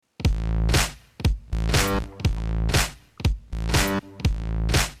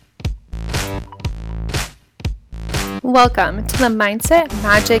Welcome to the Mindset,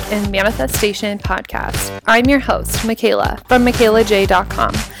 Magic, and Manifestation podcast. I'm your host, Michaela from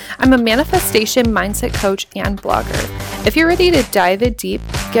MichaelaJ.com. I'm a manifestation mindset coach and blogger. If you're ready to dive in deep,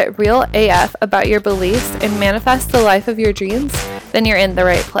 get real AF about your beliefs, and manifest the life of your dreams, then you're in the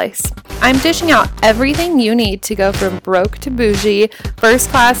right place. I'm dishing out everything you need to go from broke to bougie, first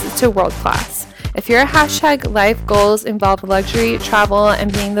class to world class. If your #life goals involve luxury, travel,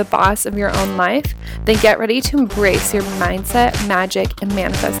 and being the boss of your own life, then get ready to embrace your mindset, magic, and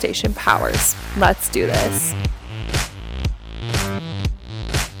manifestation powers. Let's do this.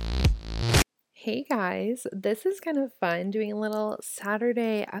 Hey guys, this is kind of fun doing a little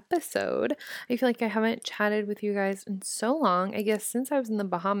Saturday episode. I feel like I haven't chatted with you guys in so long, I guess since I was in the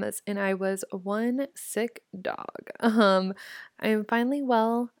Bahamas and I was one sick dog. I am finally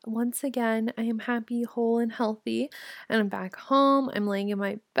well once again. I am happy, whole, and healthy, and I'm back home. I'm laying in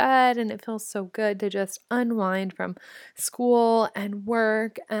my bed and it feels so good to just unwind from school and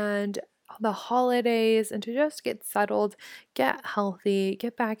work and the holidays and to just get settled, get healthy,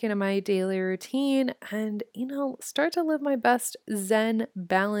 get back into my daily routine, and start to live my best Zen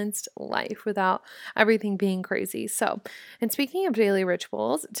balanced life without everything being crazy. So, and speaking of daily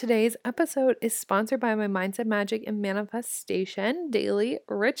rituals, today's episode is sponsored by my Mindset, Magic, and Manifestation daily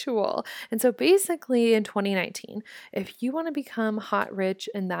ritual. And so basically in 2019, if you want to become hot, rich,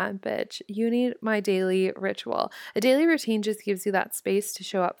 and that bitch, you need my daily ritual. A daily routine just gives you that space to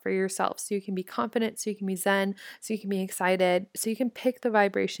show up for yourself so you can be confident, so you can be zen, so you can be excited, so you can pick the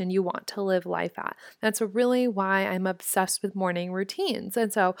vibration you want to live life at. That's really why I'm obsessed with morning routines.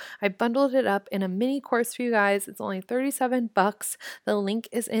 And so I bundled it up in a mini course for you guys. It's only $37. The link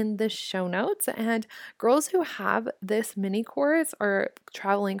is in the show notes. And girls who have this mini course are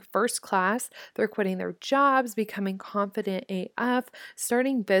traveling first class. They're quitting their jobs, becoming confident AF,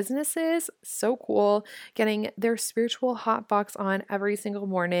 starting businesses, so cool, getting their spiritual hot box on every single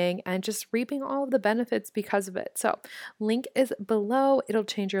morning, and just reaping all of the benefits because of it. So link is below. It'll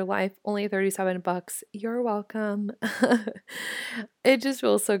change your life. Only $37. You're welcome. It just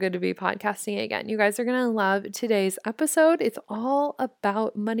feels so good to be podcasting again. You guys are going to love today's episode. It's all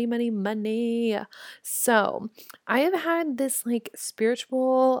about money, money, money. So I have had this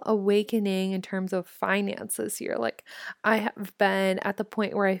spiritual awakening in terms of finance this year. I have been at the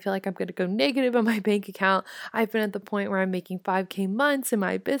point where I feel like I'm going to go negative on my bank account. I've been at the point where I'm making 5K months in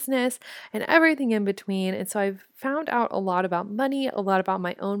my business and everything in between. And so I've found out a lot about money, a lot about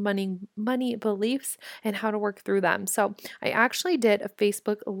my own money beliefs and how to work through them. So I actually did a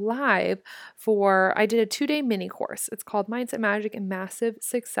Facebook Live I did a 2-day mini course. It's called Mindset, Magic, and Massive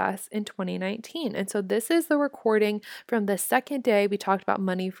Success in 2019. And so this is the recording from the second day. We talked about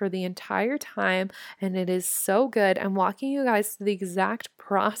money for the entire time, and it is so good. I'm walking you guys through the exact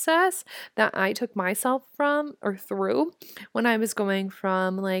process that I took myself through when I was going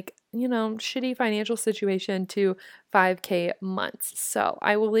from shitty financial situation to 5K months. So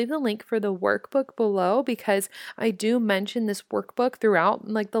I will leave the link for the workbook below because I do mention this workbook throughout.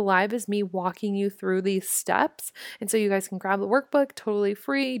 The live is me walking you through these steps. And so you guys can grab the workbook totally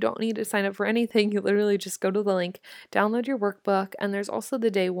free. You don't need to sign up for anything. You literally just go to the link, download your workbook. And there's also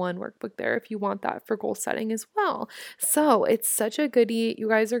the day one workbook there if you want that for goal setting as well. So it's such a goodie. You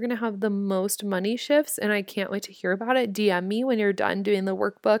guys are going to have the most money shifts and I can't wait to hear about it. DM me when you're done doing the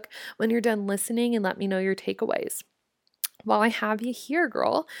workbook, when you're done listening, and let me know your takeaways. While I have you here,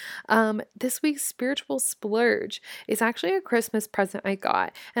 girl, this week's spiritual splurge is actually a Christmas present I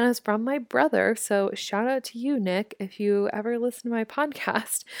got, and it was from my brother. So shout out to you, Nick, if you ever listen to my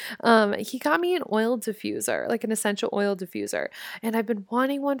podcast. He got me an oil diffuser, an essential oil diffuser, and I've been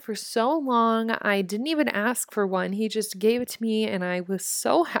wanting one for so long. I didn't even ask for one. He just gave it to me, and I was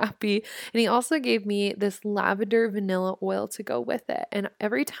so happy. And he also gave me this lavender vanilla oil to go with it. And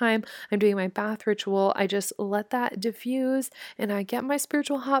every time I'm doing my bath ritual, I just let that diffuse and I get my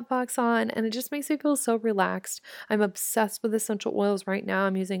spiritual hot box on, and it just makes me feel so relaxed. I'm obsessed with essential oils right now.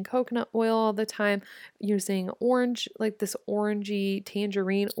 I'm using coconut oil all the time, using orange, this orangey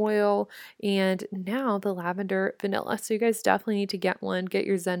tangerine oil, and now the lavender vanilla. So you guys definitely need to get one, get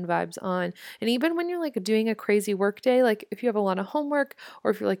your Zen vibes on. And even when you're doing a crazy work day, if you have a lot of homework,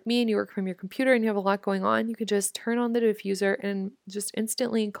 or if you're like me and you work from your computer and you have a lot going on, you could just turn on the diffuser and just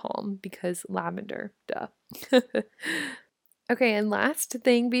instantly calm because lavender, duh. Okay, and last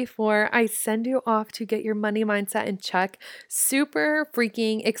thing before I send you off to get your money mindset in check, super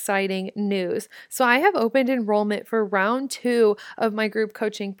freaking exciting news. So, I have opened enrollment for round 2 of my group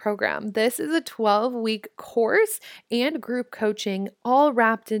coaching program. This is a 12-week course and group coaching all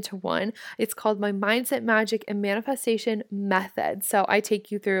wrapped into one. It's called my Mindset Magic and Manifestation Method. So, I take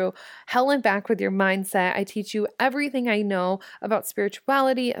you through hell and back with your mindset. I teach you everything I know about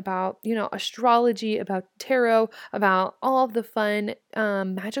spirituality, about, astrology, about tarot, about all of the fun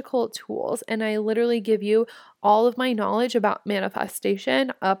magical tools. And I literally give you all of my knowledge about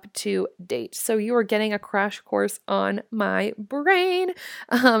manifestation up to date. So you are getting a crash course on my brain.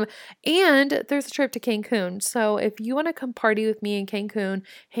 And there's a trip to Cancun. So if you want to come party with me in Cancun,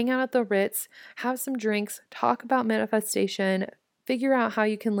 hang out at the Ritz, have some drinks, talk about manifestation, figure out how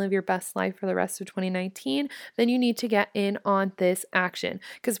you can live your best life for the rest of 2019, then you need to get in on this action.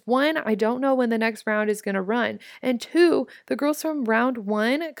 Because one, I don't know when the next round is going to run. And two, the girls from round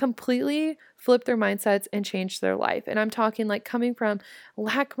 1 completely flipped their mindsets and changed their life. And I'm talking like coming from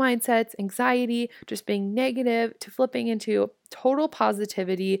lack mindsets, anxiety, just being negative to flipping into total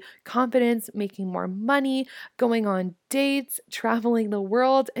positivity, confidence, making more money, going on dates, traveling the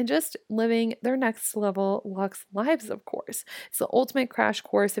world, and just living their next level luxe lives, of course. It's the ultimate crash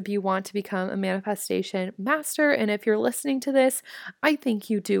course if you want to become a manifestation master. And if you're listening to this, I think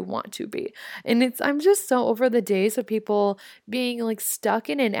you do want to be. And I'm just so over the days of people being like stuck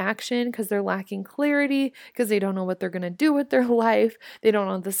in inaction because they're lacking clarity, because they don't know what they're going to do with their life. They don't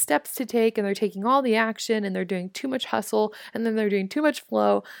know the steps to take, and they're taking all the action and they're doing too much hustle and then they're doing too much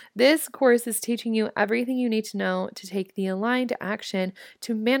flow. This course is teaching you everything you need to know to take the aligned action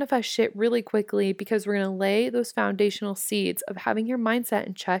to manifest shit really quickly, because we're going to lay those foundational seeds of having your mindset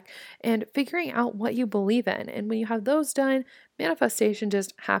in check and figuring out what you believe in. And when you have those done, manifestation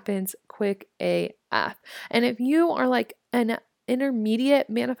just happens quick AF. And if you are like an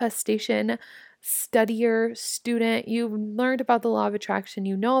intermediate manifestation studier, student, you've learned about the law of attraction,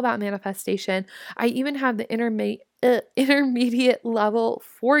 you know about manifestation, I even have the intermediate level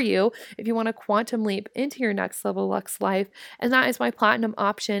for you if you want to quantum leap into your next level Lux life. And that is my platinum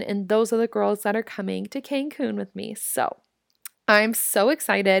option. And those are the girls that are coming to Cancun with me. So I'm so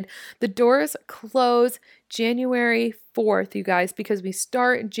excited. The doors close January 4th, you guys, because we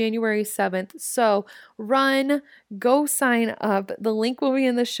start January 7th. So run, go sign up. The link will be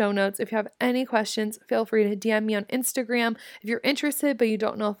in the show notes. If you have any questions, feel free to DM me on Instagram. If you're interested, but you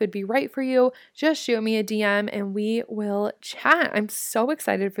don't know if it'd be right for you, just shoot me a DM and we will chat. I'm so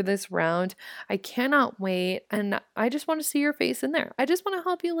excited for this round. I cannot wait. And I just want to see your face in there. I just want to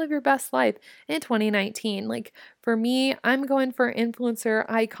help you live your best life in 2019. Like for me, I'm going for influencer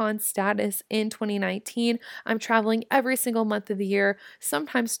icon status in 2019. I'm traveling every single month of the year,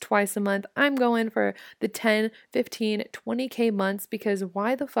 sometimes twice a month. I'm going for the 10, 15, 20K months, because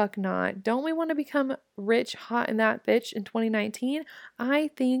why the fuck not? Don't we want to become rich, hot, and that bitch in 2019?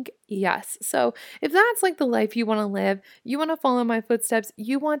 I think yes. So if that's like the life you want to live, you want to follow my footsteps,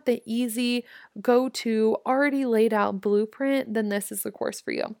 you want the easy go-to already laid out blueprint, then this is the course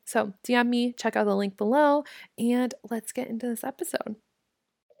for you. So DM me, check out the link below, and let's get into this episode.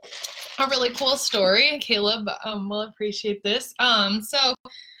 A really cool story. Caleb will appreciate this. So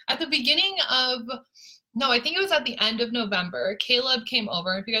at the beginning of, no, I think it was at the end of November, Caleb came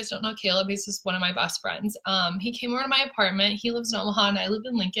over. If you guys don't know Caleb, he's just one of my best friends. He came over to my apartment. He lives in Omaha and I live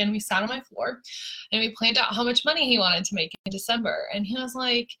in Lincoln. We sat on my floor and we planned out how much money he wanted to make in December. And he was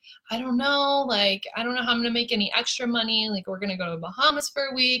like, I don't know how I'm going to make any extra money. Like, we're going to go to the Bahamas for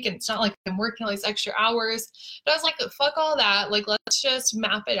a week and it's not like I'm working all these extra hours. But I was like, fuck all that. Like, let's just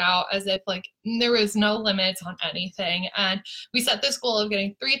map it out as if like there was no limits on anything. And we set this goal of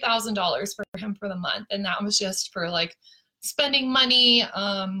getting $3,000 for him for the month. And that was just for like spending money,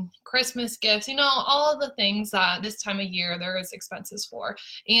 Christmas gifts, all of the things that this time of year there is expenses for.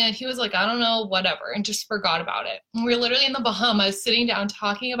 And he was like, I don't know, whatever, and just forgot about it. And we were literally in the Bahamas sitting down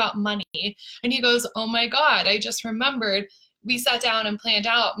talking about money. And he goes, oh my God, I just remembered we sat down and planned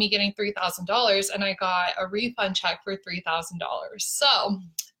out me getting $3,000 and I got a refund check for $3,000. So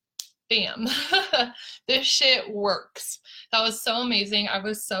bam, this shit works. That was so amazing. I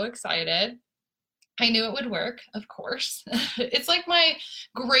was so excited. I knew it would work, of course. It's like my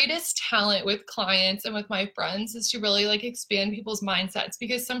greatest talent with clients and with my friends is to really like expand people's mindsets,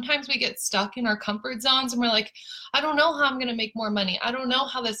 because sometimes we get stuck in our comfort zones and we're like, I don't know how I'm going to make more money. I don't know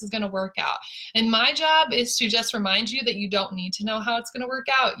how this is going to work out. And my job is to just remind you that you don't need to know how it's going to work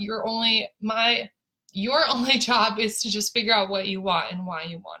out. Your only job is to just figure out what you want and why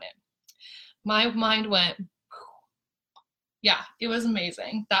you want it. My mind went, Yeah, it was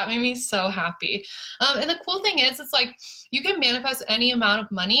amazing. That made me so happy. And the cool thing is, it's like you can manifest any amount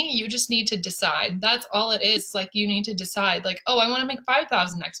of money. You just need to decide. That's all it is. Like you need to decide, like, oh, I want to make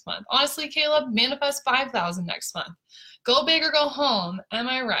 5,000 next month. Honestly, Caleb, manifest 5,000 next month. Go big or go home. Am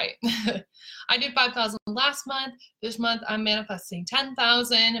I right? I did 5,000 last month. This month I'm manifesting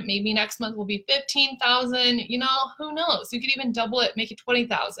 10,000. Maybe next month will be 15,000. You know, who knows? You could even double it, make it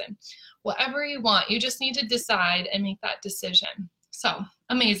 20,000. Whatever you want. You just need to decide and make that decision. So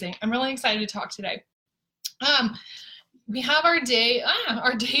amazing. I'm really excited to talk today. We have our day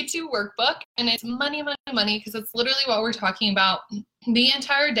 2 workbook, and it's money, money, money, because it's literally what we're talking about the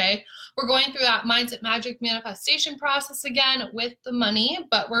entire day. We're going through that mindset magic manifestation process again with the money,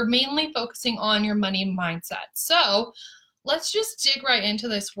 but we're mainly focusing on your money mindset. So let's just dig right into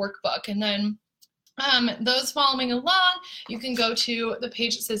this workbook, and then those following along, you can go to the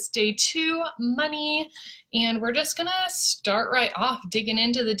page that says day 2 money, and we're just gonna start right off digging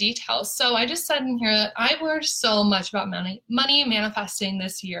into the details. So I just said in here that I've learned so much about money manifesting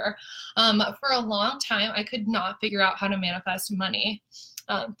this year. For a long time, I could not figure out how to manifest money.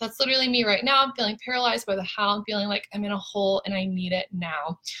 That's literally me right now. I'm feeling paralyzed by the how. I'm feeling like I'm in a hole and I need it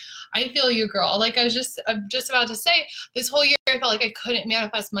now. I feel you, girl. Like I'm just about to say, this whole year I felt like I couldn't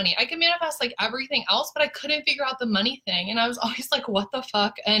manifest money. I could manifest like everything else, but I couldn't figure out the money thing. And I was always like, what the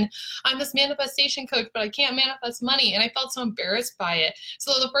fuck? And I'm this manifestation coach, but I can't manifest money. And I felt so embarrassed by it.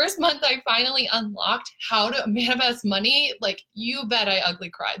 So the first month I finally unlocked how to manifest money, like you bet I ugly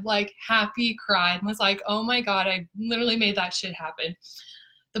cried, like happy cried, and was like, oh my God, I literally made that shit happen.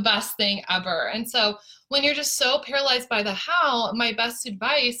 The best thing ever. And so when you're just so paralyzed by the how, my best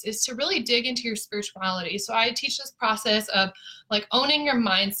advice is to really dig into your spirituality. So I teach this process of like owning your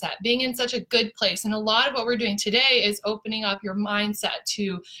mindset, being in such a good place. And a lot of what we're doing today is opening up your mindset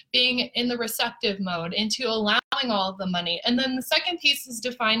to being in the receptive mode, into allowing all of the money. And then the second piece is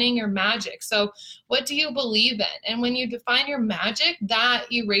defining your magic. So what do you believe in? And when you define your magic,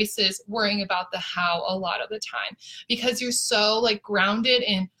 that erases worrying about the how a lot of the time, because you're so like grounded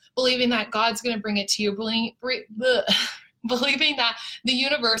in believing that God's going to bring it to you, believing that the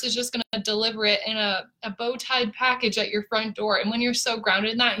universe is just going to deliver it in a bow-tied package at your front door. And when you're so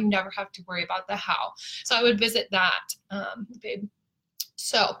grounded in that, you never have to worry about the how. So I would visit that, babe.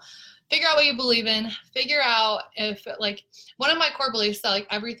 So figure out what you believe in. Figure out if, like, one of my core beliefs is that like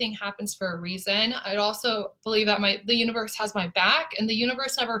everything happens for a reason. I'd also believe that the universe has my back, and the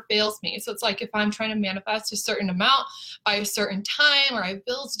universe never fails me. So it's like if I'm trying to manifest a certain amount by a certain time, or I have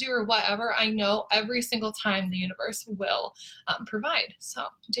bills due or whatever, I know every single time the universe will provide. So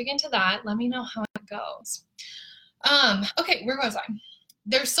dig into that. Let me know how it goes. Okay, where was I?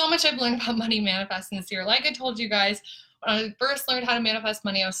 There's so much I've learned about money manifesting this year. Like I told you guys, when I first learned how to manifest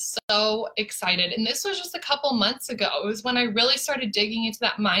money, I was so excited. And this was just a couple months ago. It was when I really started digging into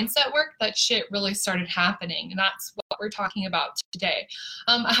that mindset work that shit really started happening. And that's what we're talking about today.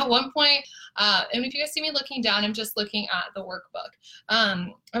 At one point, and if you guys see me looking down, I'm just looking at the workbook.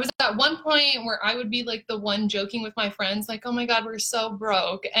 I was at one point where I would be like the one joking with my friends, like, oh my God, we're so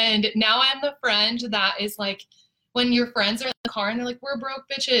broke. And now I'm the friend that is like, when your friends are in the car and they're like, we're broke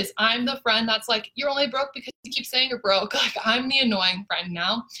bitches, I'm the friend that's like, you're only broke because you keep saying you're broke. Like, I'm the annoying friend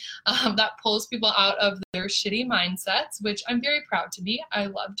now that pulls people out of their shitty mindsets, which I'm very proud to be. I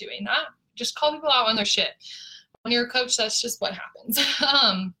love doing that. Just call people out on their shit. When you're a coach, that's just what happens.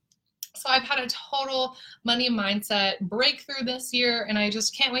 So I've had a total money mindset breakthrough this year, and I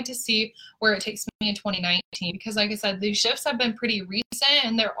just can't wait to see where it takes me in 2019, because like I said, these shifts have been pretty recent,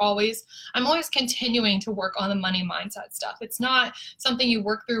 and I'm always continuing to work on the money mindset stuff. It's not something you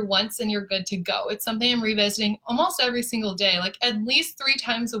work through once and you're good to go. It's something I'm revisiting almost every single day. Like at least 3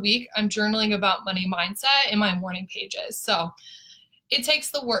 times a week, I'm journaling about money mindset in my morning pages. So it takes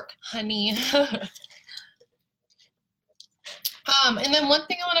the work, honey. And then one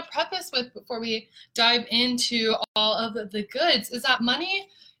thing I want to preface with before we dive into all of the goods is that money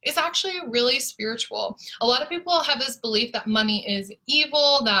is actually really spiritual. A lot of people have this belief that money is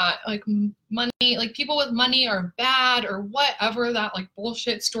evil, that like money, like people with money are bad, or whatever that like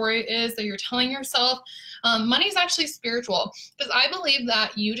bullshit story is that you're telling yourself. Money is actually spiritual, because I believe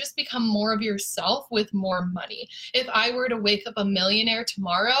that you just become more of yourself with more money. If I were to wake up a millionaire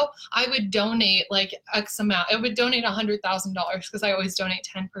tomorrow, I would donate like X amount. I would donate $100,000, because I always donate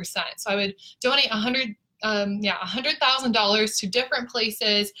 10%. So I would donate yeah, $100,000 to different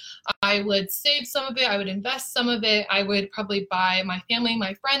places. I would save some of it. I would invest some of it. I would probably buy my family,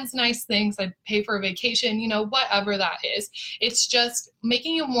 my friends nice things. I'd pay for a vacation, you know, whatever that is. It's just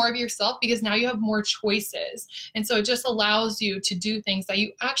making you more of yourself because now you have more choices. And so it just allows you to do things that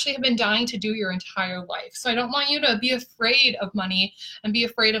you actually have been dying to do your entire life. So I don't want you to be afraid of money and be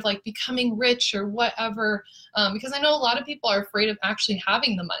afraid of like becoming rich or whatever, because I know a lot of people are afraid of actually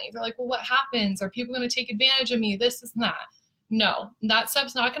having the money. They're like, well, what happens? Are people going to take advantage of me? This is that. No, that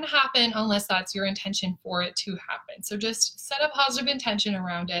stuff's not going to happen unless that's your intention for it to happen. So just set a positive intention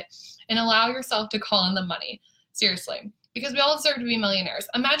around it and allow yourself to call in the money. Seriously. Because we all deserve to be millionaires.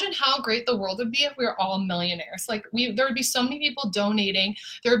 Imagine how great the world would be if we were all millionaires. Like there would be so many people donating.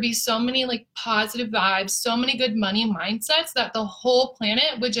 There would be so many like positive vibes, so many good money mindsets that the whole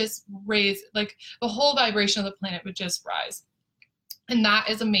planet would just raise, like the whole vibration of the planet would just rise. And that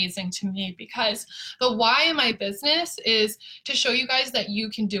is amazing to me because the why in my business is to show you guys that you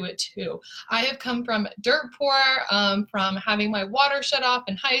can do it too. I have come from dirt poor, from having my water shut off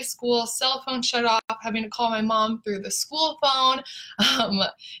in high school, cell phone shut off, having to call my mom through the school phone,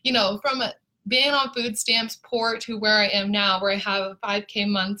 you know, from being on food stamps poor to where I am now, where I have 5K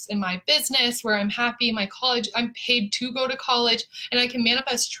months in my business, where I'm happy, my college, I'm paid to go to college, and I can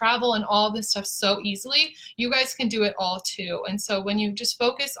manifest travel and all this stuff so easily. You guys can do it all too. And so when you just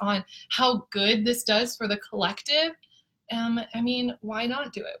focus on how good this does for the collective, I mean, why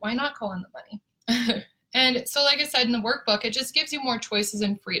not do it? Why not call in the money? And so like I said in the workbook, it just gives you more choices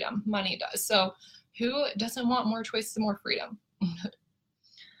and freedom. Money does. So who doesn't want more choices and more freedom?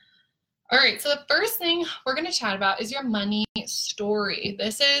 All right, so the first thing we're going to chat about is your money story.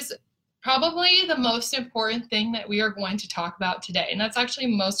 This is probably the most important thing that we are going to talk about today, and that's actually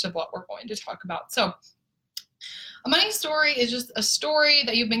most of what we're going to talk about. So a money story is just a story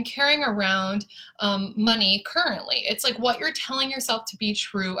that you've been carrying around money currently. It's like what you're telling yourself to be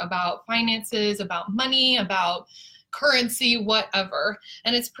true about finances, about money, about currency, whatever,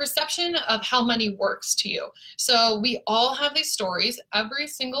 and it's perception of how money works to you. So we all have these stories, every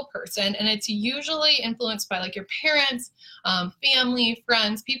single person, and it's usually influenced by like your parents, family,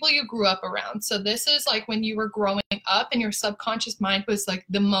 friends, people you grew up around. So this is like when you were growing up and your subconscious mind was like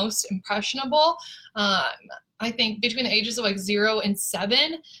the most impressionable. I think between the ages of like 0 and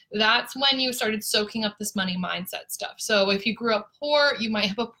 7, that's when you started soaking up this money mindset stuff. So if you grew up poor, you might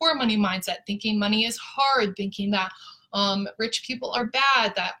have a poor money mindset, thinking money is hard, thinking that rich people are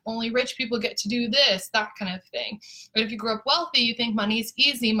bad, that only rich people get to do this, that kind of thing. But if you grew up wealthy, you think money's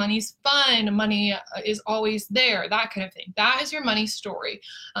easy, money's fun, money is always there, that kind of thing. That is your money story.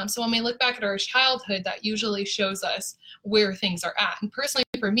 So when we look back at our childhood, that usually shows us where things are at. And personally,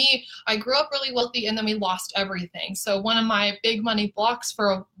 for me, I grew up really wealthy and then we lost everything. So one of my big money blocks for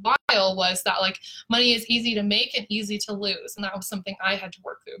a while was that like money is easy to make and easy to lose. And that was something I had to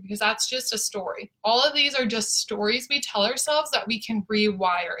work through because that's just a story. All of these are just stories we tell ourselves that we can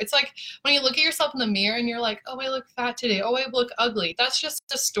rewire. It's like when you look at yourself in the mirror and you're like, oh, I look fat today. Oh, I look ugly. That's just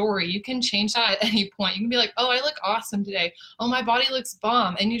a story. You can change that at any point. You can be like, oh, I look awesome today. Oh, my body looks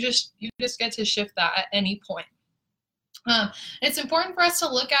bomb. And you just get to shift that at any point. It's important for us to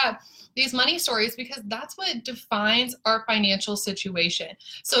look at these money stories because that's what defines our financial situation.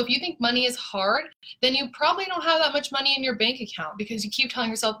 So if you think money is hard, then you probably don't have that much money in your bank account because you keep telling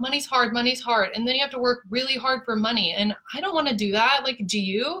yourself money's hard, and then you have to work really hard for money. And I don't want to do that. Like, do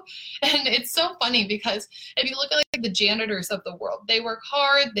you? And it's so funny because if you look at like the janitors of the world, they work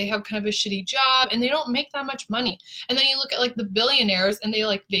hard, they have kind of a shitty job, and they don't make that much money. And then you look at like the billionaires and they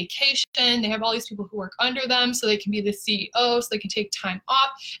like vacation, they have all these people who work under them so they can be the CEO, so they can take time off,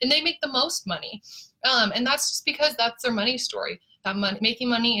 and they make the most money. And that's just because that's their money story. That making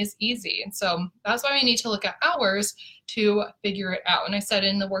money is easy. And so that's why we need to look at ours to figure it out. And I said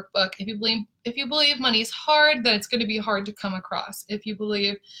in the workbook, if you believe money's hard, then it's going to be hard to come across. If you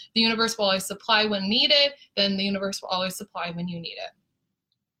believe the universe will always supply when needed, then the universe will always supply when you need it.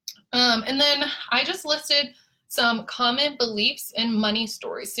 And then I just listed some common beliefs and money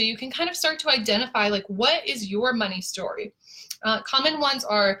stories. So you can kind of start to identify like, what is your money story? Common ones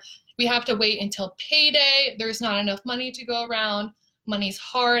are, we have to wait until payday. There's not enough money to go around. Money's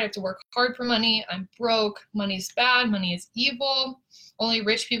hard. I have to work hard for money. I'm broke. Money's bad. Money is evil. Only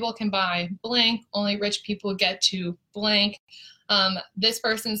rich people can buy blank. Only rich people get to blank. This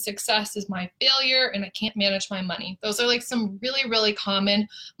person's success is my failure and I can't manage my money. Those are like some really, really common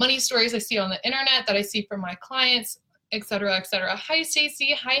money stories I see on the internet that I see from my clients, et cetera, et cetera. Hi,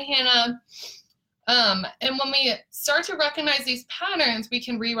 Stacy. Hi, Hannah. And when we start to recognize these patterns, we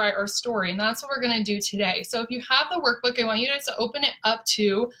can rewrite our story. And that's what we're going to do today. So if you have the workbook, I want you to open it up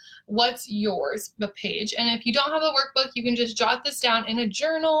to what's yours, the page. And if you don't have the workbook, you can just jot this down in a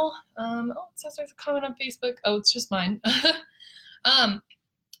journal. Oh, it says there's a comment on Facebook. Oh, it's just mine.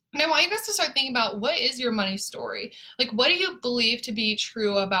 And I want you guys to start thinking about, what is your money story? Like, what do you believe to be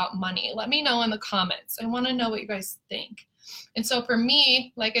true about money? Let me know in the comments. I want to know what you guys think. And so for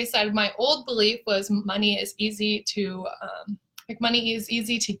me, like I said, my old belief was money is easy to, money is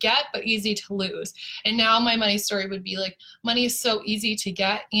easy to get, but easy to lose. And now my money story would be like, money is so easy to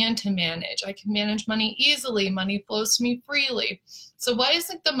get and to manage. I can manage money easily. Money flows to me freely. So what is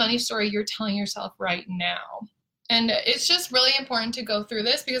like the money story you're telling yourself right now? And it's just really important to go through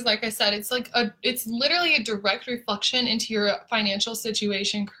this because, like I said, it's literally a direct reflection into your financial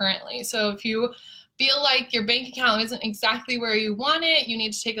situation currently. So if you feel like your bank account isn't exactly where you want it, you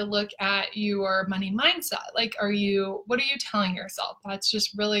need to take a look at your money mindset. Like, what are you telling yourself? That's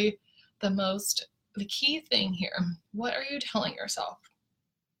just really the key thing here. What are you telling yourself?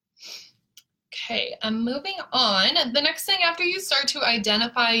 Okay, I'm moving on. The next thing after you start to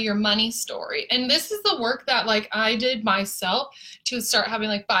identify your money story, and this is the work that like I did myself to start having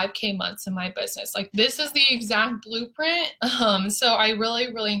like 5K months in my business. Like this is the exact blueprint. So I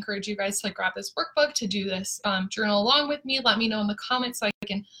really, really encourage you guys to like grab this workbook to do this journal along with me. Let me know in the comments so I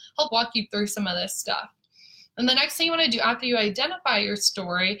can help walk you through some of this stuff. And the next thing you want to do after you identify your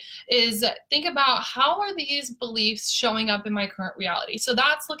story is think about, how are these beliefs showing up in my current reality? So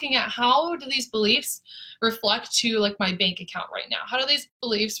that's looking at, how do these beliefs reflect to like my bank account right now? How do these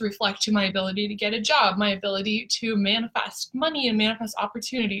beliefs reflect to my ability to get a job, my ability to manifest money and manifest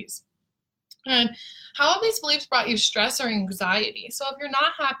opportunities? And how have these beliefs brought you stress or anxiety? So if you're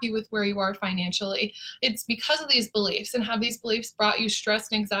not happy with where you are financially, it's because of these beliefs. And have these beliefs brought you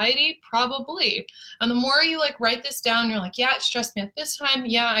stress and anxiety? Probably. And the more you like write this down, you're like, yeah, it stressed me at this time.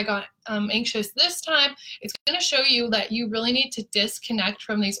 Yeah, I got anxious this time. It's going to show you that you really need to disconnect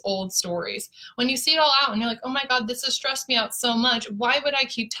from these old stories. When you see it all out and you're like, oh my God, this has stressed me out so much, why would I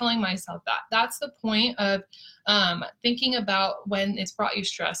keep telling myself that? That's the point of thinking about when it's brought you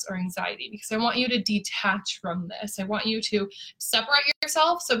stress or anxiety, because I want you to detach from this. I want you to separate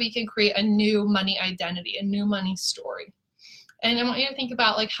yourself so we can create a new money identity, a new money story. And I want you to think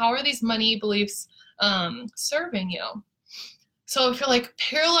about, like, how are these money beliefs serving you? So if you're like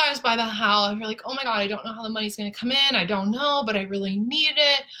paralyzed by the how, if you're like, oh my God, I don't know how the money's going to come in, I don't know, but I really need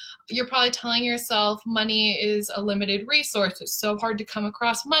it, you're probably telling yourself money is a limited resource. It's so hard to come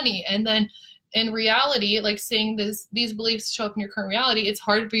across money. And then in reality, like seeing these beliefs show up in your current reality, it's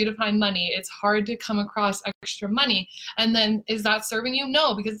hard for you to find money. It's hard to come across extra money. And then is that serving you?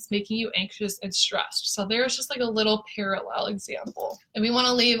 No, because it's making you anxious and stressed. So there's just like a little parallel example. And we want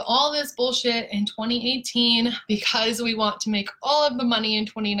to leave all this bullshit in 2018 because we want to make all of the money in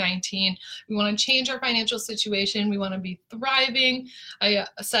 2019. We want to change our financial situation. We want to be thriving. I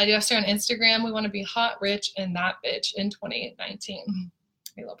said yesterday on Instagram, we want to be hot, rich, and that bitch in 2019.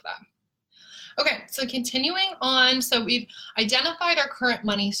 I love that. Okay, so continuing on, so we've identified our current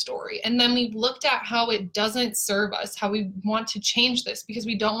money story, and then we've looked at how it doesn't serve us, how we want to change this because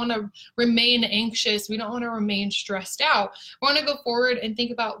we don't want to remain anxious, we don't want to remain stressed out. We want to go forward and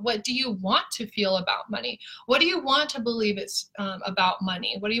think about, what do you want to feel about money? What do you want to believe it's about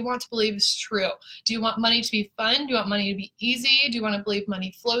money? What do you want to believe is true? Do you want money to be fun? Do you want money to be easy? Do you want to believe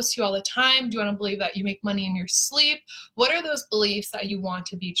money flows to you all the time? Do you want to believe that you make money in your sleep? What are those beliefs that you want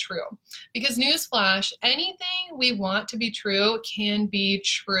to be true? Because newsflash, anything we want to be true can be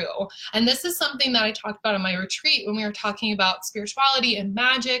true. And this is something that I talked about in my retreat when we were talking about spirituality and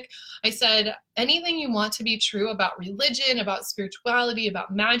magic. I said, anything you want to be true about religion, about spirituality,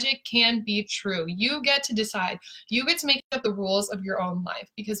 about magic can be true. You get to decide. You get to make up the rules of your own life,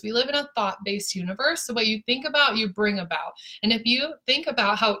 because we live in a thought-based universe. So what you think about, you bring about. And if you think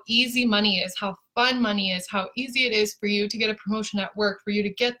about how easy money is, how fun money is, how easy it is for you to get a promotion at work, for you to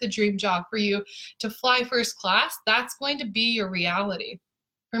get the dream job, for you to fly first class, that's going to be your reality.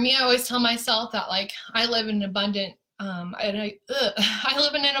 For me, I always tell myself that, like, I live in an abundant I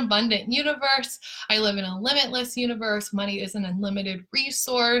live in an abundant universe. I live in a limitless universe. Money is an unlimited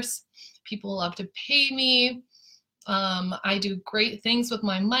resource. People love to pay me. I do great things with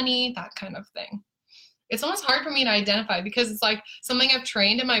my money, that kind of thing. It's almost hard for me to identify because it's like something I've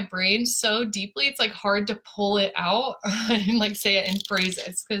trained in my brain so deeply, it's like hard to pull it out and like say it in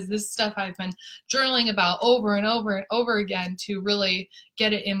phrases, because this stuff I've been journaling about over and over and over again to really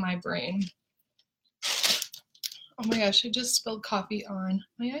get it in my brain. Oh my gosh, I just spilled coffee on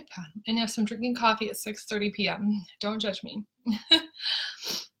my iPad. And yes, I'm drinking coffee at 6:30 p.m. Don't judge me.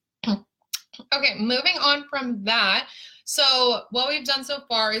 Okay, moving on from that. So what we've done so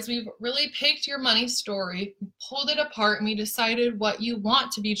far is we've really picked your money story, pulled it apart, and we decided what you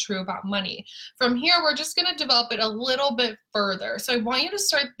want to be true about money. From here, we're just going to develop it a little bit further. So I want you to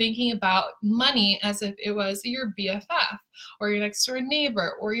start thinking about money as if it was your BFF or your next door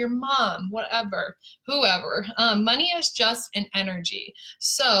neighbor or your mom, whatever, whoever. Money is just an energy.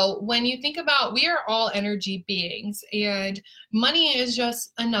 So when you think about, we are all energy beings, and money is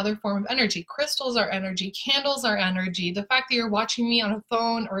just another form of energy. Crystals are energy, candles are energy. The fact that you're watching me on a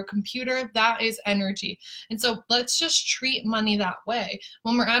phone or a computer, that is energy. And so let's just treat money that way.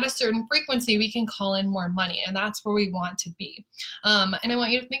 When we're at a certain frequency, we can call in more money, and that's where we want to be. And I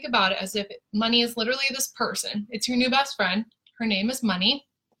want you to think about it as if money is literally this person. It's your new best friend. Her name is Money.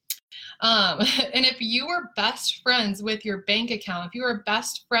 And if you were best friends with your bank account, if you were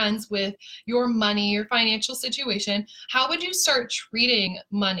best friends with your money, your financial situation, how would you start treating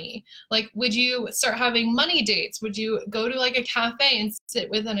money? Like, would you start having money dates? Would you go to like a cafe and sit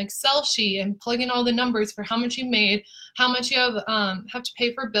with an Excel sheet and plug in all the numbers for how much you made, how much you have to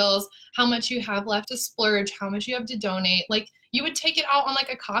pay for bills, how much you have left to splurge, how much you have to donate? Like, you would take it out on like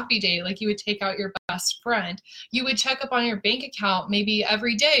a coffee date, like you would take out your best friend. You would check up on your bank account maybe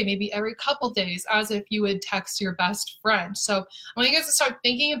every day, maybe every couple days, as if you would text your best friend. So I want you guys to start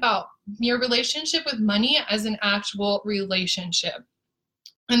thinking about your relationship with money as an actual relationship.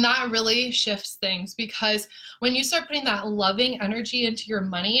 And that really shifts things, because when you start putting that loving energy into your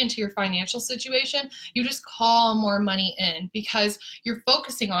money, into your financial situation, you just call more money in because you're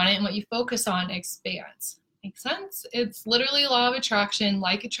focusing on it, and what you focus on expands. Make sense? It's literally law of attraction.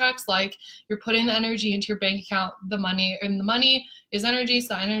 Like attracts like. You're putting the energy into your bank account, the money, and the money is energy,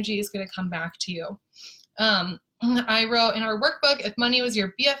 so energy is going to come back to you. I wrote in our workbook, if money was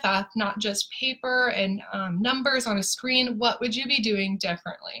your BFF, not just paper and numbers on a screen, what would you be doing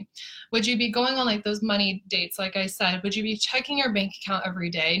differently? Would you be going on like those money dates, like I said? Would you be checking your bank account every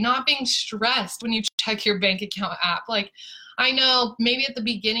day, not being stressed when you check your bank account app? Like, I know maybe at the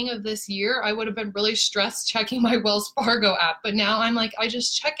beginning of this year, I would have been really stressed checking my Wells Fargo app, but now I'm like, I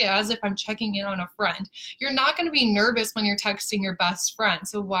just check it as if I'm checking in on a friend. You're not going to be nervous when you're texting your best friend,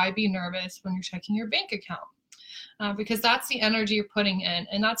 so why be nervous when you're checking your bank account? Because that's the energy you're putting in.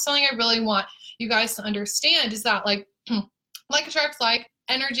 And that's something I really want you guys to understand, is that like attracts like,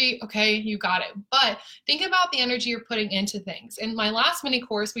 energy, okay, you got it. But think about the energy you're putting into things. In my last mini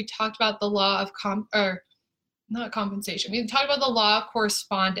course, we talked about the law of not compensation. We talked about the law of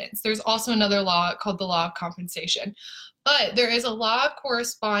correspondence. There's also another law called the law of compensation. But there is a law of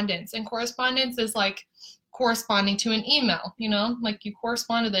correspondence, and correspondence is like corresponding to an email, you know, like you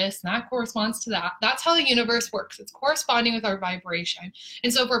correspond to this and that corresponds to that. That's how the universe works. It's corresponding with our vibration.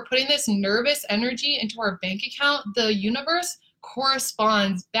 And so if we're putting this nervous energy into our bank account, the universe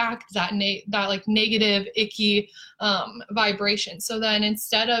corresponds back to that like negative, icky vibration. So then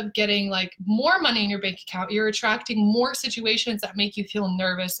instead of getting like more money in your bank account, you're attracting more situations that make you feel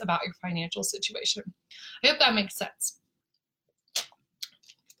nervous about your financial situation. I hope that makes sense.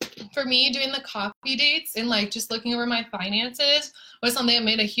 For me, doing the coffee dates and like just looking over my finances was something that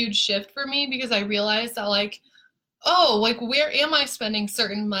made a huge shift for me, because I realized that like, oh, like where am I spending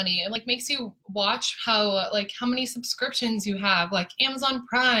certain money? It like makes you watch how many subscriptions you have, like Amazon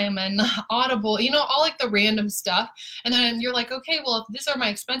Prime and Audible, you know, all like the random stuff. And then you're like, okay, well, if these are my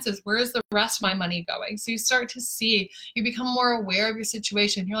expenses, where is the rest of my money going? So you start to see, you become more aware of your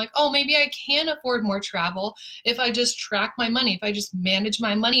situation. You're like, oh, maybe I can afford more travel if I just track my money, if I just manage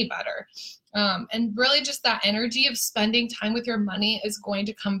my money better. And really just that energy of spending time with your money is going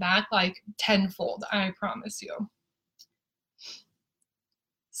to come back like tenfold, I promise you.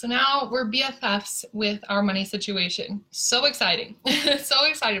 So now we're BFFs with our money situation. So exciting. So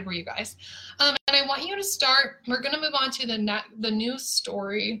excited for you guys. And I want you to start, we're going to move on to the new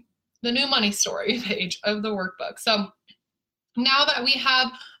story, the new money story page of the workbook. So now that we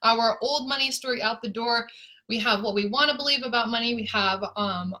have our old money story out the door, we have what we want to believe about money. We have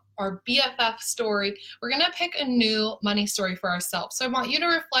our BFF story. We're going to pick a new money story for ourselves. So I want you to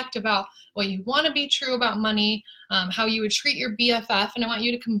reflect about what you want to be true about money, how you would treat your BFF, and I want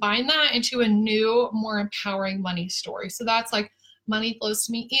you to combine that into a new, more empowering money story. So that's like, money flows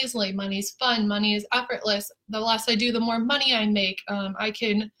to me easily. Money's fun. Money is effortless. The less I do, the more money I make.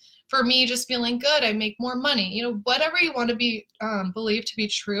 For me, just feeling good, I make more money. You know, whatever you want to be believed to be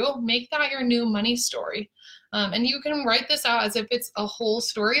true, make that your new money story. And you can write this out as if it's a whole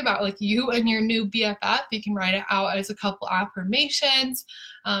story about like you and your new BFF. You can write it out as a couple affirmations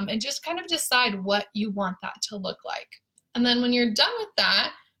and just kind of decide what you want that to look like. And then when you're done with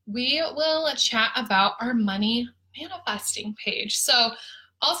that, we will chat about our money manifesting page. So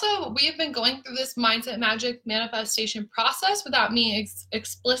Also, we have been going through this mindset magic manifestation process without me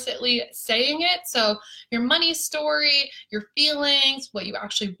explicitly saying it. So your money story, your feelings, what you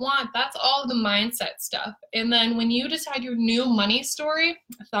actually want, that's all the mindset stuff. And then when you decide your new money story,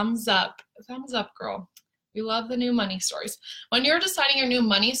 thumbs up, girl. We love the new money stories. When you're deciding your new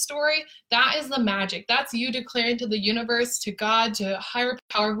money story, that is the magic. That's you declaring to the universe, to God, to higher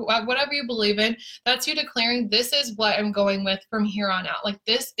power, whatever you believe in. That's you declaring, this is what I'm going with from here on out. Like,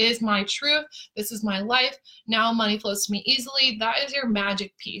 this is my truth. This is my life. Now money flows to me easily. That is your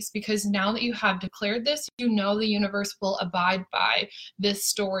magic piece, because now that you have declared this, you know the universe will abide by this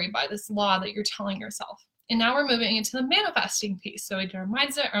story, by this law that you're telling yourself. And now we're moving into the manifesting piece. So we did our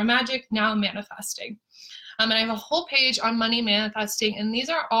mindset, our magic, now manifesting. And I have a whole page on money manifesting, and these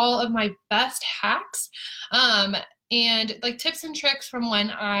are all of my best hacks and like tips and tricks from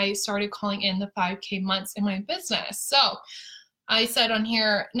when I started calling in the 5K months in my business. So I said on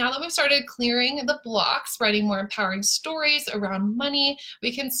here, now that we've started clearing the blocks, writing more empowering stories around money,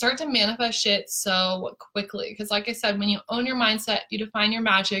 we can start to manifest shit so quickly. Because like I said, when you own your mindset, you define your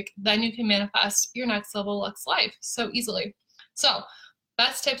magic, then you can manifest your next level Lux life so easily. So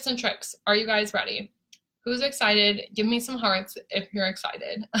best tips and tricks. Are you guys ready? Who's excited? Give me some hearts if you're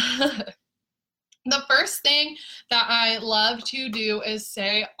excited. The first thing that I love to do is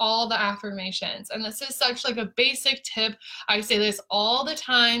say all the affirmations. And this is such like a basic tip. I say this all the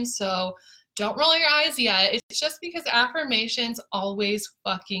time, so don't roll your eyes yet. It's just because affirmations always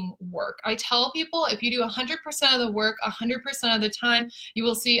fucking work. I tell people, if you do 100% of the work 100% of the time, you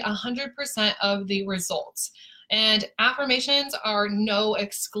will see 100% of the results. And affirmations are no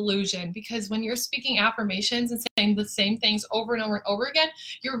exclusion, because when you're speaking affirmations and saying the same things over and over and over again,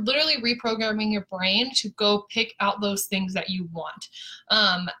 you're literally reprogramming your brain to go pick out those things that you want.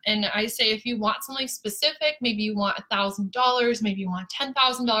 And I say, if you want something specific, maybe you want $1,000, maybe you want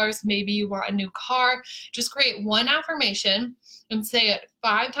 $10,000, maybe you want a new car, just create one affirmation and say it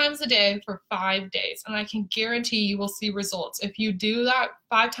 5 times a day for 5 days. And I can guarantee you will see results. If you do that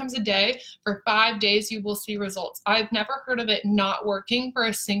 5 times a day for 5 days, you will see results. I've never heard of it not working for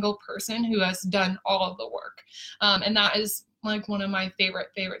a single person who has done all of the work. And that is like one of my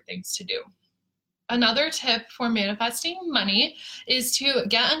favorite things to do. Another tip for manifesting money is to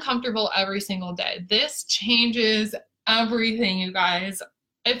get uncomfortable every single day. This changes everything, you guys.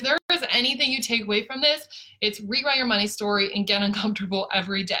 If there is anything you take away from this, it's rewrite your money story and get uncomfortable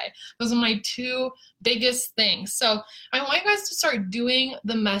every day. Those are my 2 biggest things. So I want you guys to start doing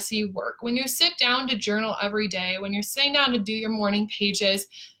the messy work. When you sit down to journal every day, when you're sitting down to do your morning pages,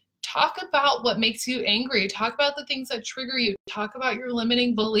 talk about what makes you angry. Talk about the things that trigger you. Talk about your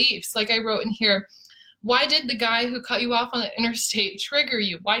limiting beliefs. Like I wrote in here, why did the guy who cut you off on the interstate trigger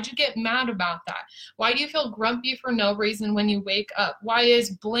you? Why'd you get mad about that? Why do you feel grumpy for no reason when you wake up? Why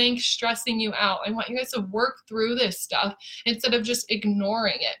is blank stressing you out? I want you guys to work through this stuff instead of just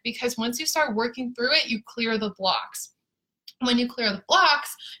ignoring it, because once you start working through it, you clear the blocks. When you clear the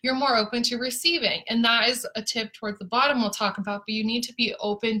blocks, you're more open to receiving. And that is a tip towards the bottom we'll talk about, but you need to be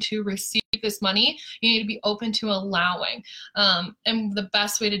open to receive this money. You need to be open to allowing. And the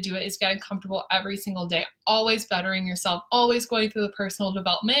best way to do it is getting comfortable every single day, always bettering yourself, always going through the personal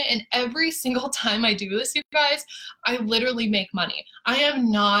development. And every single time I do this, you guys, I literally make money. I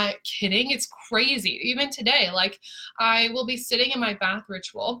am not kidding. It's crazy. Even today, like I will be sitting in my bath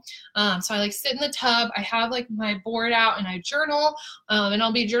ritual. So I like sit in the tub. I have like my board out and I journal, and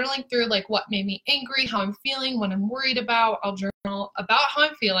I'll be journaling through like what made me angry, how I'm feeling, what I'm worried about. I'll journal about how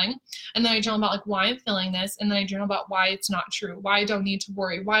I'm feeling, and then I journal about like why I'm feeling this, and then I journal about why it's not true, why I don't need to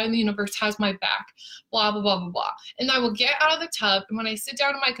worry, why the universe has my back, blah, blah, blah, blah, blah. And I will get out of the tub, and when I sit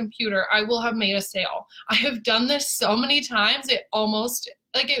down at my computer, I will have made a sale. I have done this so many times, it almost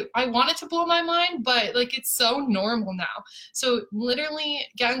I want it to blow my mind, but like it's so normal now. So literally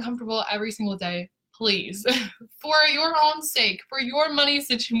get uncomfortable every single day. Please, for your own sake, for your money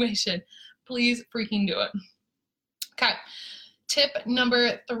situation, please freaking do it. Okay. Tip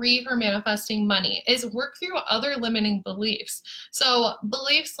number 3 for manifesting money is work through other limiting beliefs. So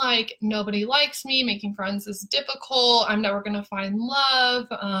beliefs like nobody likes me, making friends is difficult, I'm never going to find love,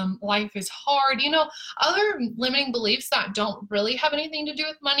 life is hard, other limiting beliefs that don't really have anything to do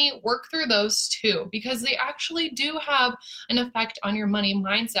with money, work through those too, because they actually do have an effect on your money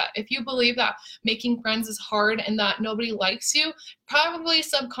mindset. If you believe that making friends is hard and that nobody likes you, probably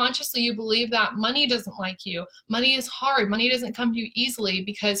subconsciously you believe that money doesn't like you, money is hard, money doesn't come to you easily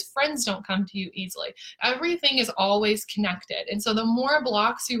because friends don't come to you easily. Everything is always connected. And so the more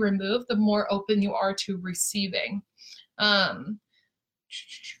blocks you remove, the more open you are to receiving. Okay.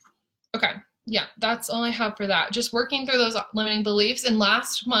 Yeah, that's all I have for that. Just working through those limiting beliefs. And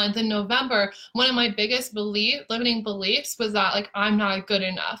last month in November, one of my biggest limiting beliefs was that like I'm not good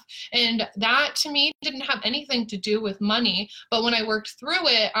enough. And that to me didn't have anything to do with money. But when I worked through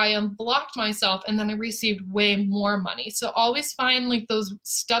it, I blocked myself and then I received way more money. So always find like those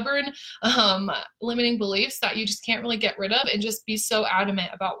stubborn limiting beliefs that you just can't really get rid of and just be so adamant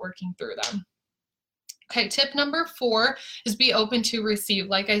about working through them. Okay, tip number 4 is be open to receive.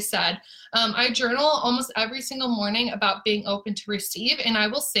 Like I said, I journal almost every single morning about being open to receive. And I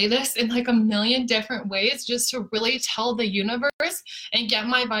will say this in like a million different ways just to really tell the universe and get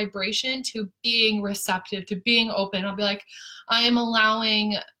my vibration to being receptive, to being open. I'll be like, I am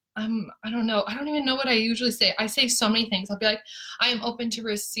allowing, I don't know, I don't even know what I usually say. I say so many things. I'll be like, I am open to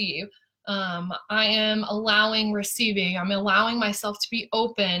receive. I am allowing receiving. I'm allowing myself to be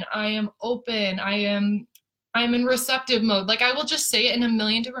open. I am open. I'm in receptive mode. Like I will just say it in a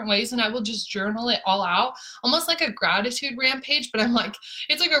million different ways and I will just journal it all out, almost like a gratitude rampage, but I'm like,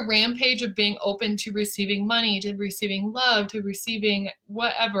 it's like a rampage of being open to receiving money, to receiving love, to receiving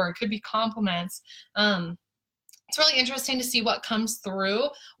whatever. It could be compliments. It's really interesting to see what comes through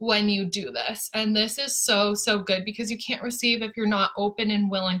when you do this. And this is so, so good because you can't receive if you're not open and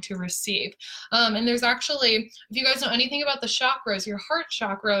willing to receive. And there's actually, if you guys know anything about the chakras, your heart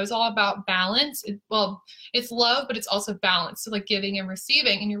chakra is all about balance. It's love, but it's also balance. So like giving and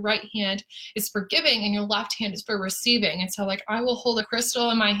receiving, and your right hand is for giving and your left hand is for receiving. And so like I will hold a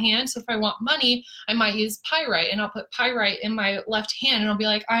crystal in my hand. So if I want money, I might use pyrite and I'll put pyrite in my left hand and I'll be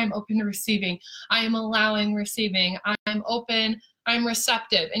like, I am open to receiving. I am allowing receiving. I'm open, I'm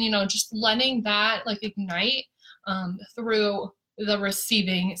receptive, and just letting that like ignite through the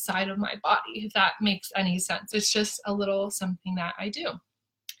receiving side of my body, if that makes any sense. It's just a little something that I do.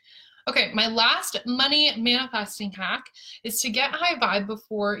 Okay, my last money manifesting hack is to get high vibe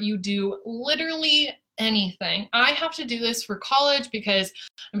before you do literally anything. I have to do this for college because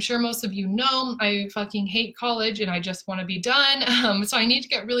I'm sure most of you know I fucking hate college and I just want to be done. So I need to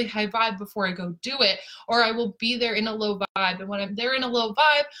get really high vibe before I go do it, or I will be there in a low vibe. And when I'm there in a low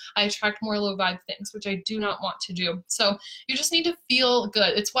vibe, I attract more low vibe things, which I do not want to do. So you just need to feel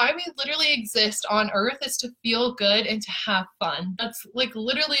good. It's why we literally exist on earth, is to feel good and to have fun. That's like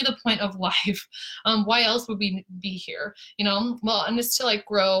literally the point of life. Why else would we be here? Well, and it's to like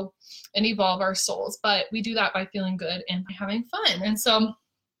grow and evolve our souls, but we do that by feeling good and by having fun. And so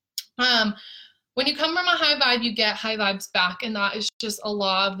when you come from a high vibe, you get high vibes back, and that is just a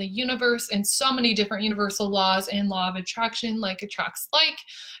law of the universe and so many different universal laws, and law of attraction, like attracts like.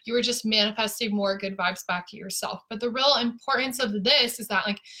 You are just manifesting more good vibes back to yourself. But the real importance of this is that,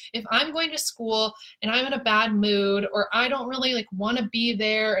 like, if I'm going to school and I'm in a bad mood, or I don't really like want to be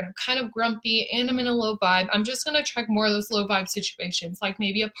there and I'm kind of grumpy and I'm in a low vibe, I'm just going to attract more of those low vibe situations, like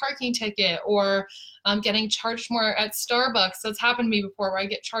maybe a parking ticket, or getting charged more at Starbucks. That's happened to me before, where I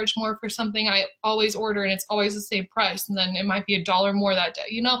get charged more for something I always order and it's always the same price, and then it might be $1 more that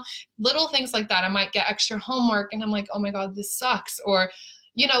day. Little things like that. I might get extra homework and I'm like, oh my God, this sucks. Or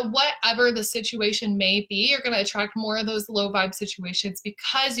whatever the situation may be, you're going to attract more of those low vibe situations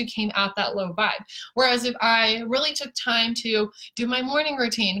because you came at that low vibe. Whereas if I really took time to do my morning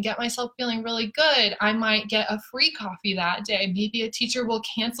routine, get myself feeling really good, I might get a free coffee that day. Maybe a teacher will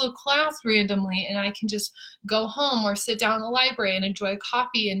cancel class randomly and I can just go home or sit down in the library and enjoy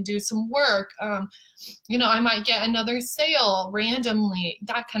coffee and do some work. I might get another sale randomly,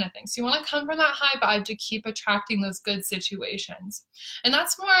 that kind of thing. So you want to come from that high vibe to keep attracting those good situations. And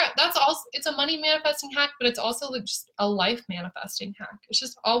that's also, it's a money manifesting hack, but it's also just a life manifesting hack. It's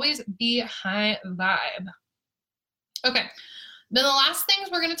just always be high vibe. Okay. Then the last things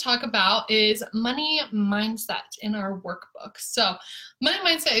we're going to talk about is money mindset in our workbook. So money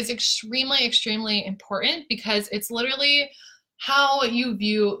mindset is extremely, extremely important because it's literally how you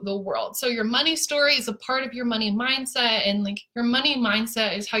view the world. So your money story is a part of your money mindset, and like your money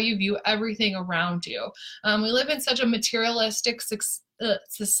mindset is how you view everything around you. We live in such a materialistic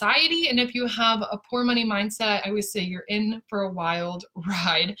society, and if you have a poor money mindset, I would say you're in for a wild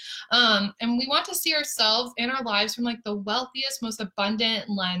ride. And we want to see ourselves and our lives from like the wealthiest, most abundant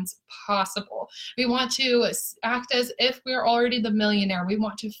lens possible. We want to act as if we're already the millionaire. We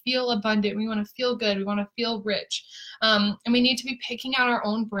want to feel abundant. We want to feel good. We want to feel rich. And we need to be picking out our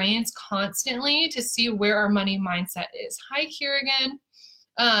own brains constantly to see where our money mindset is. Hi, Kira again.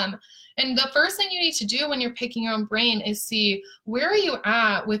 And the first thing you need to do when you're picking your own brain is see, where are you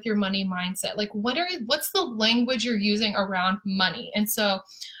at with your money mindset? Like what's the language you're using around money? And so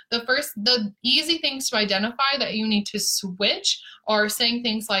the easy things to identify that you need to switch are saying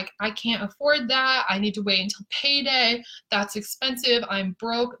things like, I can't afford that. I need to wait until payday. That's expensive. I'm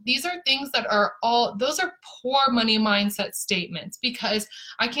broke. These are things that those are poor money mindset statements, because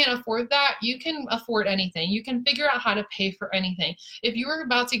I can't afford that. You can afford anything. You can figure out how to pay for anything. If you were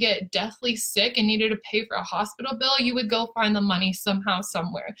about to get deathly sick and needed to pay for a hospital bill, you would go find the money somehow,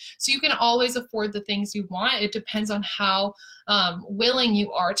 somewhere. So you can always afford the things you want. It depends on how willing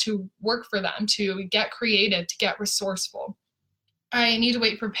you are to work for them, to get creative, to get resourceful. I need to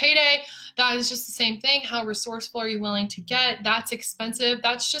wait for payday. That is just the same thing. How resourceful are you willing to get? That's expensive.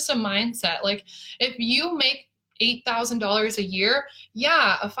 That's just a mindset. Like if you make $8,000 a year,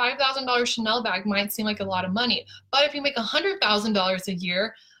 yeah, a $5,000 Chanel bag might seem like a lot of money. But if you make $100,000 a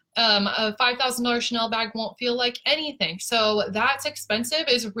year, a $5,000 Chanel bag won't feel like anything. So that's expensive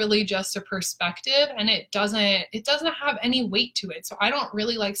is really just a perspective, and it doesn't have any weight to it. So I don't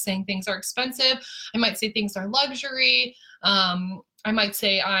really like saying things are expensive. I might say things are luxury. I might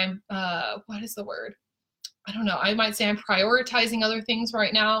say I'm, what is the word? I don't know. I might say I'm prioritizing other things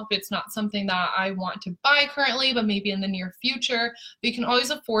right now if it's not something that I want to buy currently, but maybe in the near future. But you can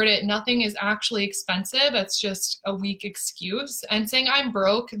always afford it. Nothing is actually expensive. It's just a weak excuse. And saying I'm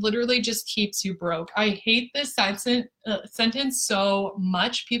broke literally just keeps you broke. I hate this sentence so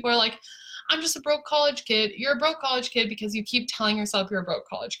much. People are like, I'm just a broke college kid. You're a broke college kid because you keep telling yourself you're a broke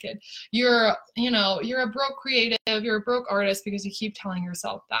college kid. You're a broke creative, you're a broke artist because you keep telling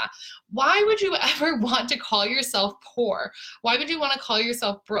yourself that. Why would you ever want to call yourself poor? Why would you want to call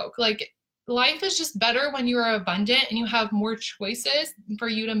yourself broke? Like, life is just better when you are abundant and you have more choices for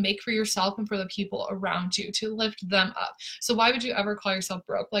you to make for yourself and for the people around you to lift them up. So why would you ever call yourself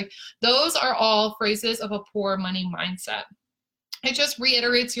broke? Like, those are all phrases of a poor money mindset. It just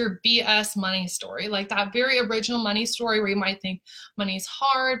reiterates your BS money story, like that very original money story where you might think money's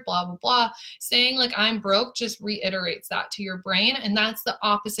hard, blah, blah, blah. Saying like I'm broke just reiterates that to your brain, and that's the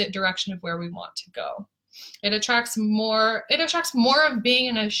opposite direction of where we want to go. It attracts more of being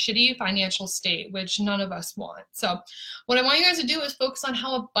in a shitty financial state, which none of us want. So what I want you guys to do is focus on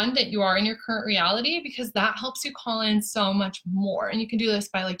how abundant you are in your current reality, because that helps you call in so much more. And you can do this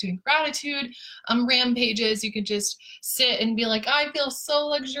by like doing gratitude rampages. You can just sit and be like, I feel so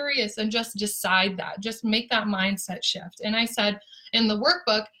luxurious, and just decide that. Just make that mindset shift. And I said in the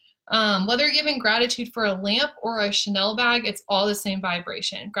workbook, whether you're giving gratitude for a lamp or a Chanel bag, it's all the same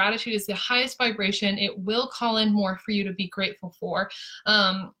vibration. Gratitude is the highest vibration. It will call in more for you to be grateful for.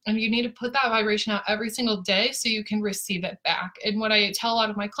 And you need to put that vibration out every single day so you can receive it back. And what I tell a lot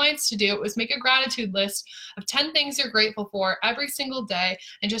of my clients to do is make a gratitude list of 10 things you're grateful for every single day,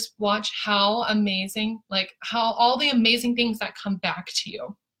 and just watch how all the amazing things that come back to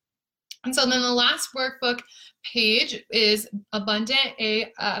you. And so then the last workbook page is Abundant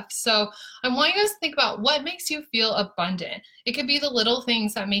AF. So I want you guys to think about what makes you feel abundant. It could be the little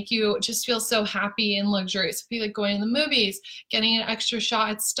things that make you just feel so happy and luxurious. It could be like going to the movies, getting an extra shot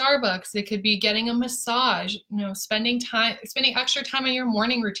at Starbucks. It could be getting a massage, spending extra time in your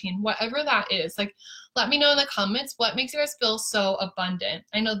morning routine, whatever that is. Like, let me know in the comments what makes you guys feel so abundant.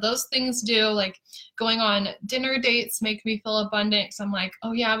 I know those things do, like going on dinner dates make me feel abundant, because I'm like,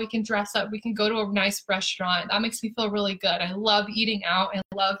 oh yeah, we can dress up, we can go to a nice restaurant. That makes me feel really good. I love eating out. I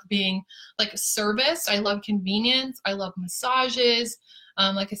love being like serviced. I love convenience. I love massages.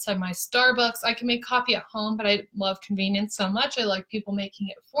 Like I said, my Starbucks, I can make coffee at home, but I love convenience so much. I like people making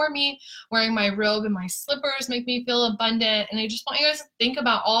it for me. Wearing my robe and my slippers make me feel abundant. And I just want you guys to think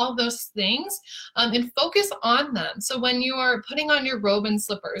about all of those things and focus on them. So when you are putting on your robe and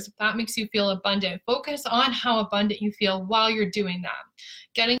slippers, if that makes you feel abundant, focus on how abundant you feel while you're doing that.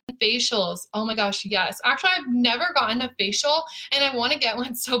 Getting facials. Oh my gosh, yes. Actually, I've never gotten a facial, and I want to get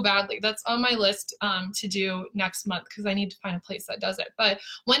one so badly. That's on my list to do next month, because I need to find a place that does it. But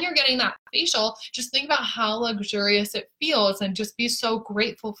when you're getting that facial, just think about how luxurious it feels, and just be so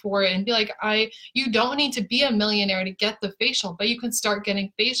grateful for it, and be like, you don't need to be a millionaire to get the facial, but you can start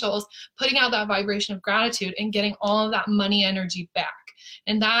getting facials, putting out that vibration of gratitude, and getting all of that money energy back.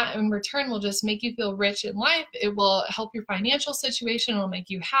 And that in return will just make you feel rich in life. It will help your financial situation. It will make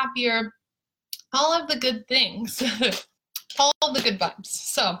you happier. All of the good things. all the good vibes.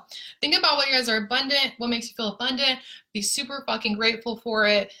 So think about what you guys are abundant, what makes you feel abundant, be super fucking grateful for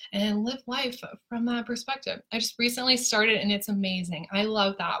it, and live life from that perspective. I just recently started and it's amazing. I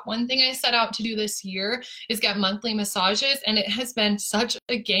love that. One thing I set out to do this year is get monthly massages, and it has been such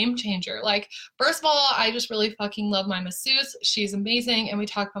a game changer. Like, first of all, I just really fucking love my masseuse. She's amazing, and we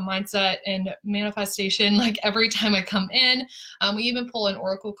talk about mindset and manifestation like every time I come in. We even pull an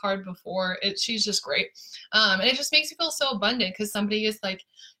oracle card before it. She's just great. And it just makes you feel so abundant because somebody is like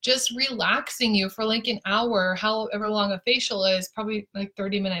just relaxing you for like an hour, however long a facial is, probably like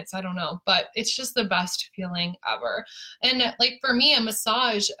 30 minutes, I don't know, but it's just the best feeling ever. And like for me, a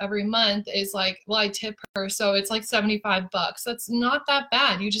massage every month is like, well, I tip her, so it's like $75. That's not that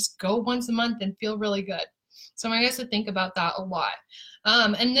bad. You just go once a month and feel really good. So I want you guys to think about that a lot.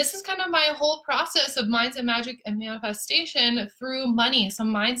 And this is kind of my whole process of mindset, magic, and manifestation through money. So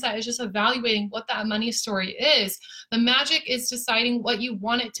mindset is just evaluating what that money story is. The magic is deciding what you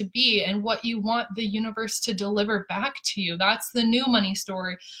want it to be and what you want the universe to deliver back to you. That's the new money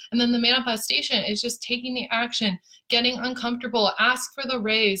story. And then the manifestation is just taking the action, getting uncomfortable, ask for the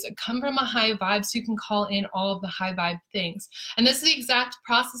raise, come from a high vibe so you can call in all of the high vibe things. And this is the exact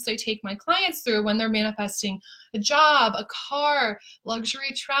process I take my clients through when they're manifesting a job, a car,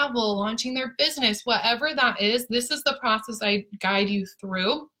 luxury travel, launching their business, whatever that is. This is the process I guide you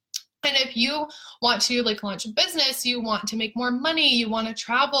through. And if you want to like launch a business, you want to make more money, you want to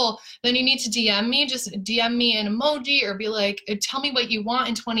travel, then you need to DM me. Just DM me an emoji or be like, tell me what you want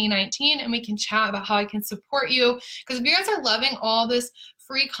in 2019 and we can chat about how I can support you. Because if you guys are loving all this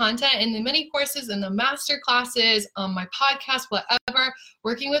free content in the mini courses and the master classes, my podcast, whatever,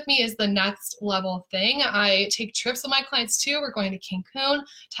 working with me is the next level thing. I take trips with my clients too. We're going to Cancun,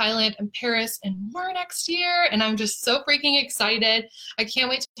 Thailand, and Paris and more next year. And I'm just so freaking excited. I can't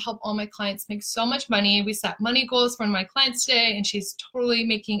wait to help all my clients make so much money. We set money goals for one of my clients today, and she's totally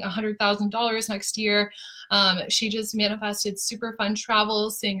making $100,000 next year. She just manifested super fun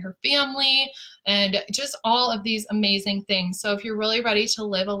travels, seeing her family, and just all of these amazing things. So if you're really ready to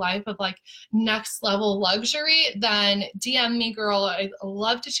live a life of like next level luxury, then DM me, girl. I'd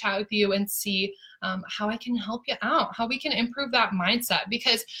love to chat with you and see how I can help you out, how we can improve that mindset.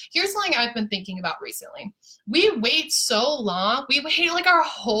 Because here's something I've been thinking about recently. We wait so long. We wait like our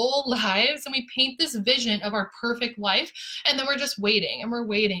whole lives and we paint this vision of our perfect life. And then we're just waiting and we're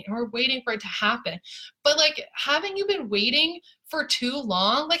waiting and we're waiting for it to happen. But like, haven't you been waiting for too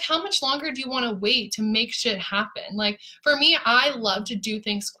long? Like, how much longer do you want to wait to make shit happen? Like, for me, I love to do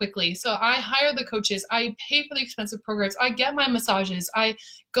things quickly. So I hire the coaches, I pay for the expensive programs, I get my massages, I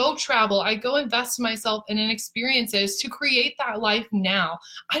go travel, I go invest myself in experiences to create that life now.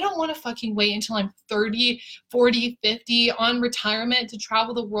 I don't want to fucking wait until I'm 30, 40, 50 on retirement to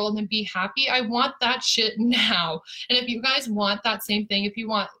travel the world and be happy. I want that shit now. And if you guys want that same thing, if you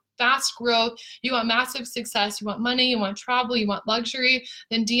want fast growth, you want massive success, you want money, you want travel, you want luxury,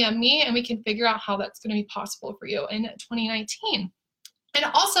 then DM me and we can figure out how that's going to be possible for you in 2019. And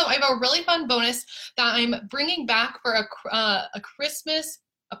also, I have a really fun bonus that I'm bringing back for a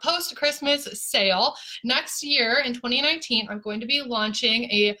post-Christmas sale. Next year in 2019, I'm going to be launching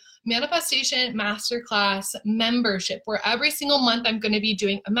a manifestation masterclass membership where every single month I'm going to be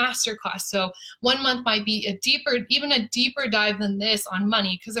doing a masterclass. So one month might be even a deeper dive than this on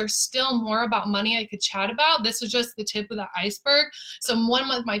money, because there's still more about money I could chat about. This is just the tip of the iceberg. So one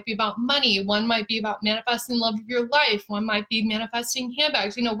month might be about money. One might be about manifesting love of your life. One might be manifesting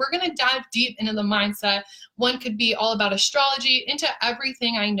handbags. You know, we're going to dive deep into the mindset. One could be all about astrology, into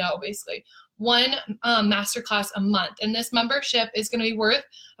everything I know, basically. One masterclass a month. And this membership is going to be worth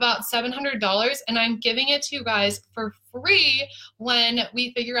about $700. And I'm giving it to you guys for free when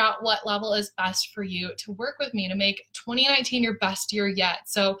we figure out what level is best for you to work with me to make 2019 your best year yet.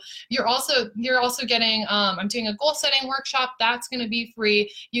 So you're also getting, I'm doing a goal setting workshop. That's going to be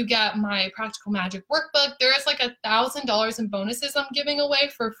free. You get my practical magic workbook. There is like $1,000 in bonuses I'm giving away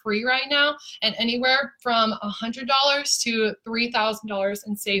for free right now, and anywhere from $100 to $3,000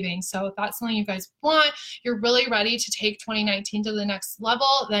 in savings. So if that's something you guys want, you're really ready to take 2019 to the next level,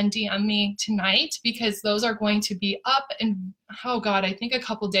 then DM me tonight, because those are going to be up in, oh God, I think a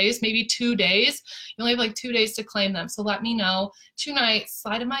couple days, maybe 2 days. You only have like 2 days to claim them. So let me know tonight,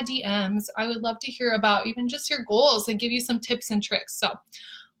 slide in my DMs. I would love to hear about even just your goals and give you some tips and tricks. So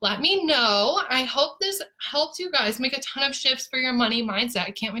let me know. I hope this helped you guys make a ton of shifts for your money mindset.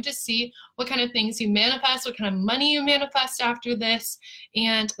 I can't wait to see what kind of things you manifest, what kind of money you manifest after this.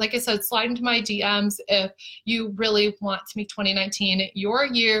 And like I said, slide into my DMs if you really want to make 2019 your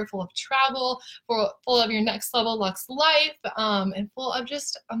year full of travel, full of your next level Luxe life, and full of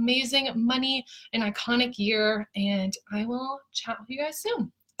just amazing money, an iconic year. And I will chat with you guys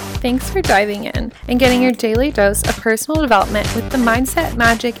soon. Thanks for diving in and getting your daily dose of personal development with the Mindset,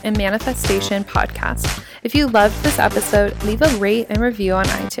 Magic, and Manifestation podcast. If you loved this episode, leave a rate and review on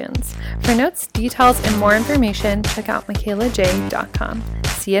iTunes. For notes, details, and more information, check out michaelaj.com.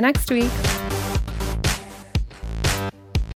 See you next week.